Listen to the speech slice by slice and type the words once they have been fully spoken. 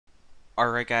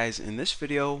Alright guys, in this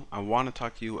video I want to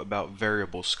talk to you about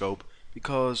variable scope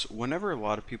because whenever a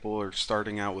lot of people are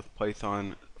starting out with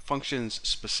Python functions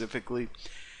specifically,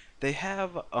 they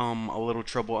have a little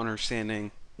trouble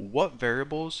understanding what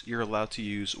variables you're allowed to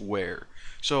use where.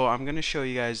 So I'm going to show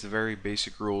you guys the very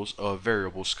basic rules of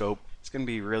variable scope. It's going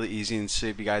to be really easy and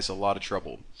save you guys a lot of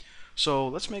trouble. So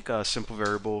let's make a simple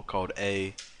variable called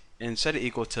a and set it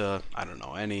equal to, I don't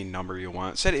know, any number you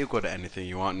want. Set it equal to anything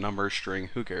you want, number, string,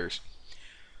 who cares.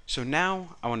 So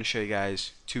now I want to show you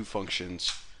guys two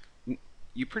functions.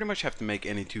 You pretty much have to make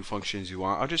any two functions you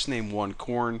want. I'll just name one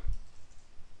corn,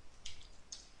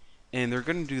 and they're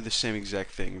going to do the same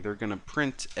exact thing. They're going to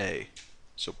print a,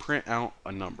 so print out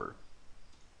a number,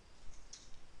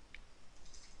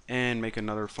 and make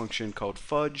another function called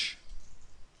fudge.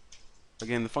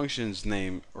 Again, the function's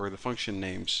name or the function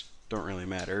names don't really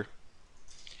matter,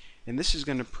 and this is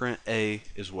going to print a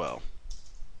as well.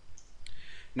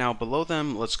 Now below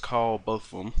them, let's call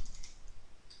both of them.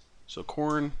 So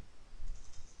corn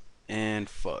and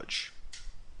fudge.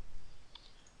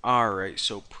 Alright,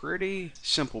 so pretty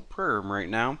simple program right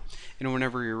now. And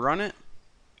whenever you run it,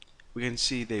 we can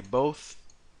see they both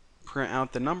print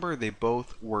out the number, they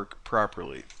both work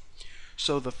properly.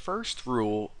 So the first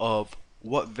rule of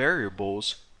what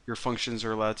variables your functions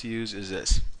are allowed to use is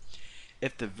this.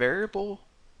 If the variable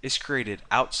is created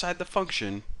outside the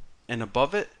function and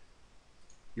above it,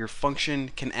 your function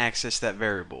can access that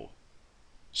variable.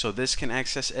 So this can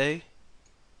access a,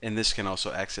 and this can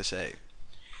also access a.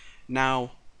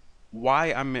 Now, why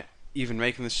I'm even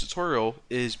making this tutorial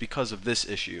is because of this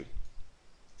issue.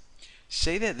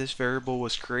 Say that this variable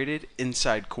was created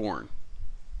inside corn.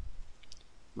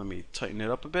 Let me tighten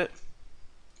it up a bit.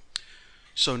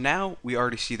 So now we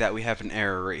already see that we have an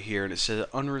error right here, and it says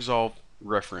unresolved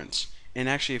reference. And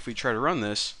actually, if we try to run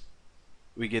this,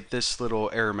 we get this little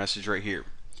error message right here.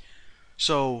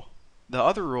 So the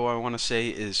other rule I want to say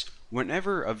is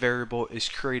whenever a variable is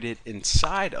created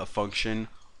inside a function,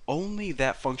 only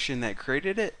that function that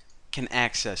created it can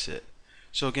access it.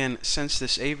 So again, since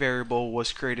this a variable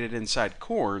was created inside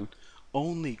corn,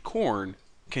 only corn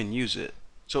can use it.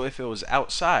 So if it was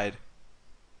outside,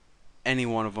 any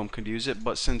one of them could use it,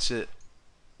 but since it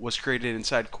was created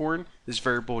inside corn, this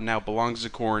variable now belongs to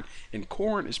corn, and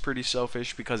corn is pretty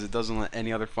selfish because it doesn't let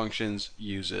any other functions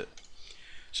use it.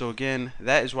 So again,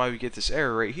 that is why we get this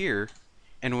error right here,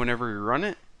 and whenever we run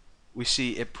it, we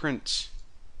see it prints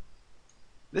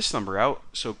this number out.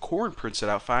 So corn prints it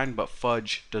out fine, but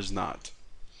fudge does not.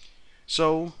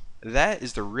 So that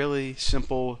is the really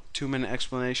simple 2-minute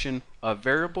explanation of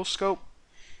variable scope.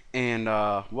 And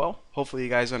well, hopefully you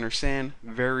guys understand.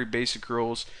 Very basic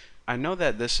rules. I know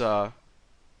that this let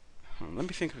me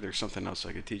think if there's something else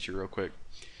I could teach you real quick.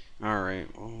 Alright,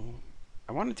 well,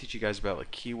 I want to teach you guys about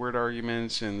like keyword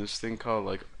arguments and this thing called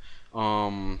like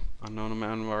unknown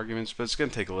amount of arguments, but it's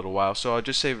gonna take a little while, so I'll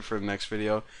just save it for the next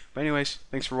video. But anyways,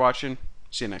 thanks for watching.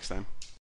 See you next time.